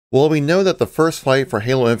Well, we know that the first fight for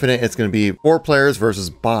Halo Infinite is going to be 4 players versus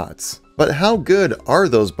bots. But how good are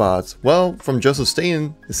those bots? Well, from Joseph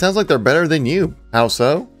Staten, it sounds like they're better than you. How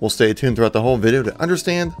so? We'll stay tuned throughout the whole video to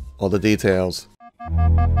understand all the details.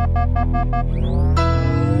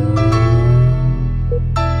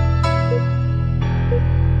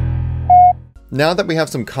 Now that we have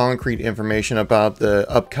some concrete information about the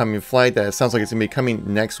upcoming flight that it sounds like it's going to be coming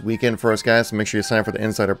next weekend for us guys, so make sure you sign up for the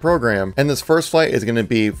Insider program. And this first flight is going to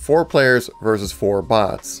be 4 players versus 4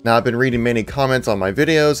 bots. Now I've been reading many comments on my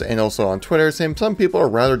videos and also on Twitter saying some people are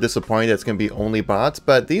rather disappointed that it's going to be only bots,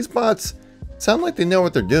 but these bots sound like they know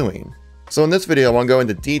what they're doing. So in this video, I want to go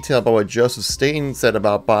into detail about what Joseph Staten said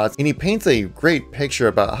about bots, and he paints a great picture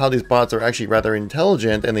about how these bots are actually rather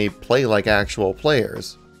intelligent and they play like actual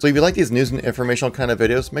players. So if you like these news and informational kind of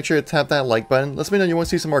videos, make sure to tap that like button. Let me know you want to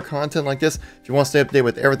see some more content like this. If you want to stay up to date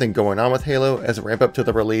with everything going on with Halo as we ramp up to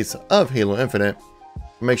the release of Halo Infinite,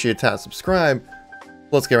 make sure you tap subscribe.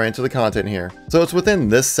 Let's get right into the content here. So it's within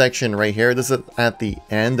this section right here. This is at the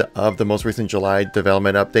end of the most recent July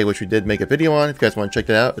development update, which we did make a video on. If you guys want to check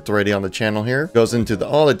it out, it's already on the channel here. It goes into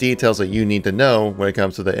all the details that you need to know when it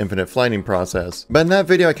comes to the infinite flighting process. But in that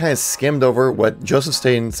video, I kind of skimmed over what Joseph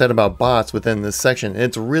Staten said about bots within this section.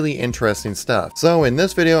 It's really interesting stuff. So in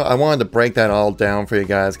this video, I wanted to break that all down for you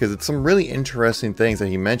guys because it's some really interesting things that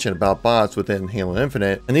he mentioned about bots within Halo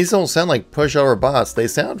Infinite. And these don't sound like pushover bots. They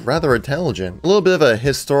sound rather intelligent. A little bit of a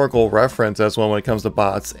historical reference as well when it comes to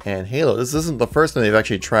bots and Halo. This isn't the first time they've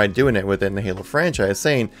actually tried doing it within the Halo franchise,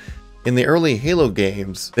 saying in the early Halo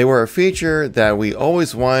games, they were a feature that we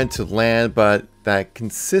always wanted to land, but that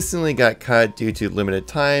consistently got cut due to limited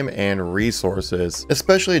time and resources.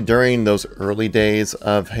 Especially during those early days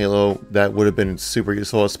of Halo, that would have been super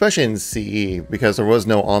useful, especially in CE, because there was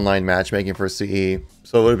no online matchmaking for CE.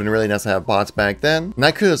 So it would have been really nice to have bots back then. And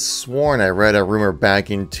I could have sworn I read a rumor back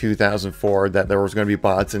in 2004 that there was going to be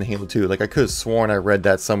bots in Halo 2. Like I could have sworn I read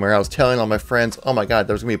that somewhere. I was telling all my friends, oh my god,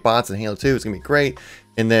 there's going to be bots in Halo 2. It's going to be great.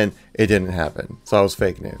 And then it didn't happen. So it was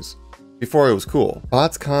fake news. Before it was cool.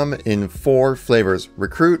 Bots come in 4 flavors: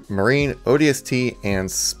 Recruit, Marine, ODST,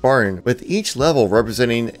 and Spartan, with each level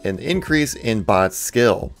representing an increase in bot's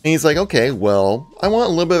skill. And he's like, okay, well, I want a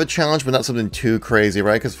little bit of a challenge, but not something too crazy,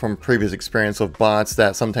 right? Because from previous experience of bots,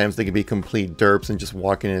 that sometimes they can be complete derps and just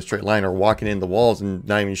walking in a straight line or walking in the walls and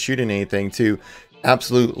not even shooting anything, to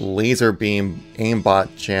absolute laser beam aimbot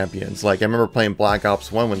champions. Like I remember playing Black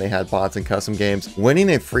Ops 1 when they had bots in custom games.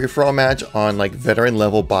 Winning a free-for-all match on like veteran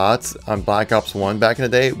level bots on Black Ops 1 back in the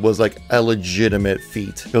day was like a legitimate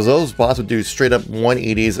feat, because those bots would do straight up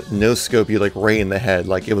 180s, no scope you like right in the head.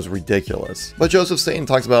 Like it was ridiculous. But Joseph Staten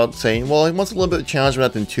talks about saying, well, he wants a little bit of challenge but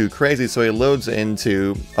nothing too crazy, so he loads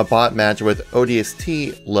into a bot match with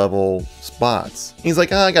ODST level bots. He's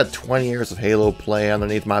like, I got 20 years of Halo play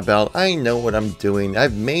underneath my belt. I know what I'm doing.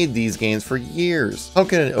 I've made these games for years. How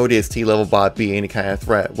can an ODST level bot be any kind of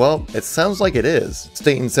threat? Well, it sounds like it is.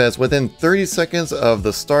 Staten says, within 30 seconds of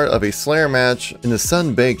the start of a Slayer match in the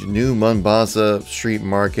sun-baked New Mombasa street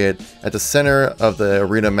market at the center of the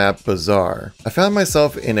arena map Bazaar, I found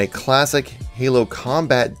myself in a classic Halo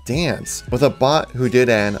combat dance with a bot who did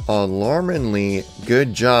an alarmingly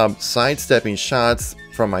good job sidestepping shots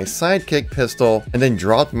from my sidekick pistol and then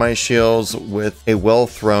dropped my shields with a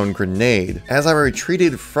well-thrown grenade. As I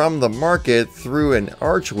retreated from the market through an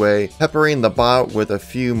archway, peppering the bot with a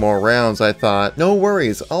few more rounds, I thought, no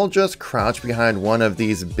worries, I'll just crouch behind one of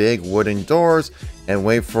these big wooden doors and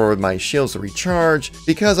wait for my shields to recharge,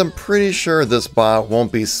 because I'm pretty sure this bot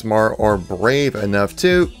won't be smart or brave enough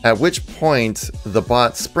to, at which point the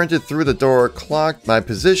bot sprinted through the door, clocked my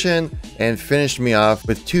position, and finished me off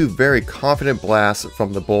with 2 very confident blasts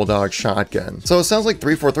from the Bulldog shotgun. So it sounds like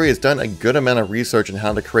 343 has done a good amount of research on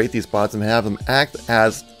how to create these bots and have them act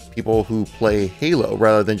as people who play Halo,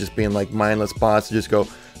 rather than just being like mindless bots to just go,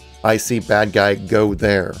 I see bad guy, go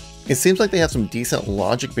there. It seems like they have some decent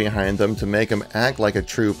logic behind them to make them act like a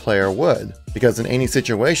true player would. Because in any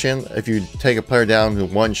situation, if you take a player down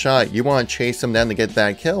with 1 shot, you want to chase them down to get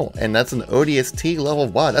that kill. And that's an ODST level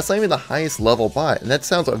bot. That's not even the highest level bot. And that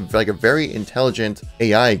sounds like a very intelligent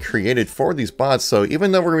AI created for these bots. So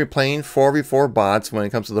even though we're going to be playing 4v4 bots when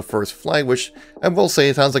it comes to the first flight, which I will say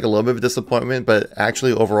it sounds like a little bit of a disappointment, but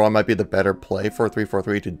actually overall might be the better play for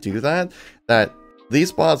 343 to do that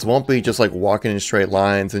These bots won't be just like walking in straight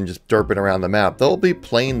lines and just derping around the map. They'll be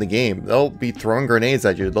playing the game. They'll be throwing grenades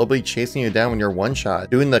at you. They'll be chasing you down when you're one shot,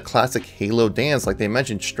 doing the classic Halo dance like they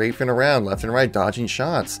mentioned, strafing around left and right, dodging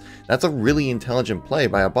shots. That's a really intelligent play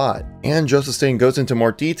by a bot. And Joseph Staten goes into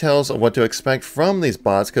more details of what to expect from these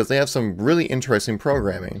bots because they have some really interesting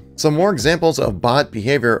programming. Some more examples of bot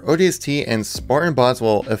behavior: ODST and Spartan bots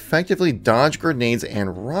will effectively dodge grenades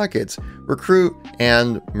and rockets. Recruit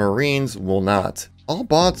and Marines will not. All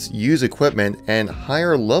bots use equipment, and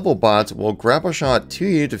higher level bots will grab a shot to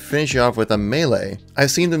you to finish you off with a melee.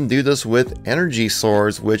 I've seen them do this with energy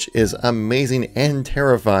swords, which is amazing and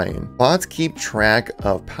terrifying. Bots keep track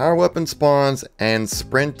of power weapon spawns and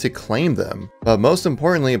sprint to claim them. But most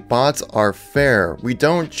importantly, bots are fair. We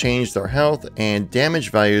don't change their health and damage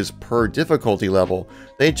values per difficulty level.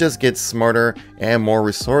 They just get smarter and more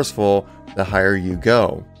resourceful the higher you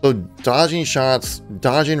go. So dodging shots,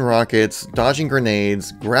 dodging rockets, dodging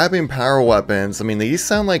grenades, grabbing power weapons, I mean, these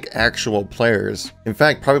sound like actual players. In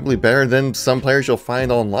fact, probably better than some players you'll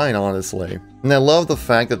find online, honestly. And I love the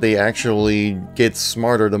fact that they actually get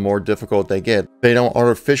smarter the more difficult they get. They don't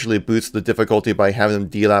artificially boost the difficulty by having them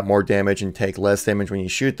deal out more damage and take less damage when you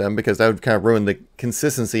shoot them, because that would kind of ruin the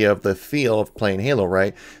consistency of the feel of playing Halo,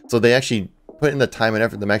 right? So they actually put in the time and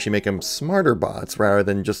effort to actually make them smarter bots rather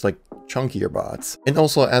than just like chunkier bots. And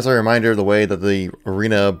also, as a reminder, the way that the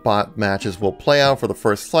arena bot matches will play out for the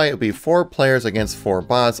first flight will be 4 players against 4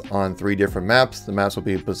 bots on 3 different maps. The maps will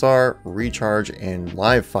be Bazaar, Recharge, and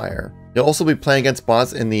Live Fire. You'll also be playing against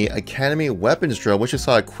bots in the Academy Weapons Drill, which you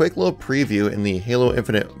saw a quick little preview in the Halo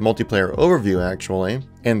Infinite multiplayer overview actually.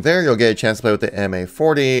 And there you'll get a chance to play with the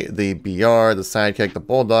MA40, the BR, the Sidekick, the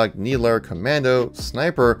Bulldog, Needler, Commando,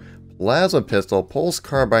 Sniper, Plasma Pistol, Pulse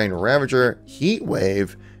Carbine, Ravager,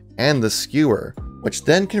 Heatwave, and the Skewer, which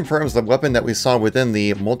then confirms the weapon that we saw within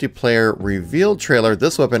the multiplayer reveal trailer.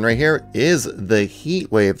 This weapon right here is the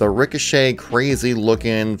Heatwave, the ricochet, crazy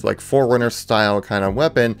looking, like Forerunner style kind of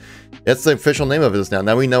weapon. That's the official name of this now.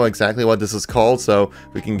 Now we know exactly what this is called, so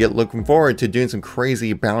we can get looking forward to doing some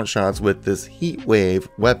crazy bounce shots with this Heatwave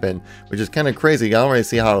weapon, which is kind of crazy. I don't really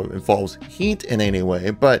see how it involves heat in any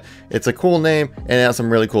way, but it's a cool name and it has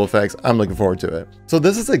some really cool effects. I'm looking forward to it. So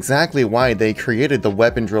this is exactly why they created the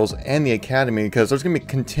weapon drills and the Academy, because there's going to be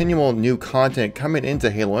continual new content coming into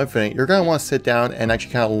Halo Infinite. You're going to want to sit down and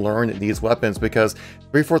actually kind of learn these weapons, because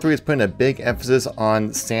 343 is putting a big emphasis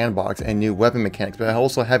on sandbox and new weapon mechanics, but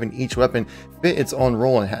also having each weapon fit its own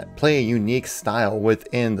role and play a unique style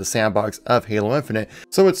within the sandbox of Halo Infinite.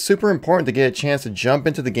 So it's super important to get a chance to jump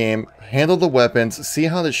into the game, handle the weapons, see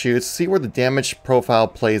how it shoots, see where the damage profile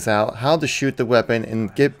plays out, how to shoot the weapon,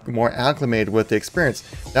 and get more acclimated with the experience.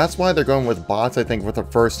 That's why they're going with bots, I think, for the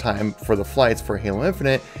first time for the flights for Halo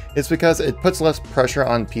Infinite. It's because it puts less pressure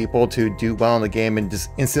on people to do well in the game and just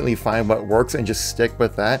instantly find what works and just stick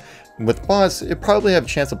with that. With bots, you probably have a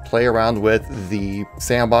chance to play around with the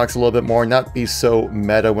sandbox a little bit more, not be so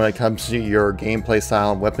meta when it comes to your gameplay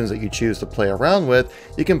style and weapons that you choose to play around with.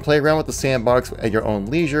 You can play around with the sandbox at your own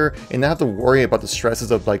leisure and not have to worry about the stresses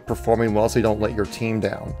of like performing well so you don't let your team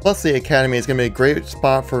down. Plus, the Academy is going to be a great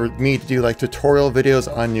spot for me to do like tutorial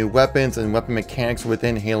videos on new weapons and weapon mechanics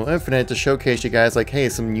within Halo Infinite to showcase you guys like, hey,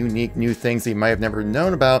 some unique new things that you might have never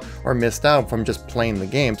known about or missed out from just playing the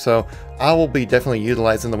game. So I will be definitely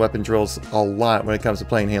utilizing the weapon drills a lot when it comes to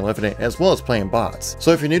playing Halo Infinite, as well as playing bots.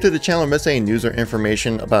 So if you're new to the channel and missed any news or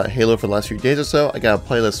information about Halo for the last few days or so, I got a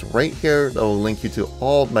playlist right here that will link you to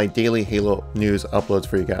all my daily Halo news uploads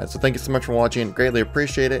for you guys. So thank you so much for watching, greatly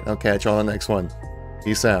appreciate it, and I'll catch you on the next one.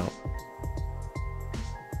 Peace out.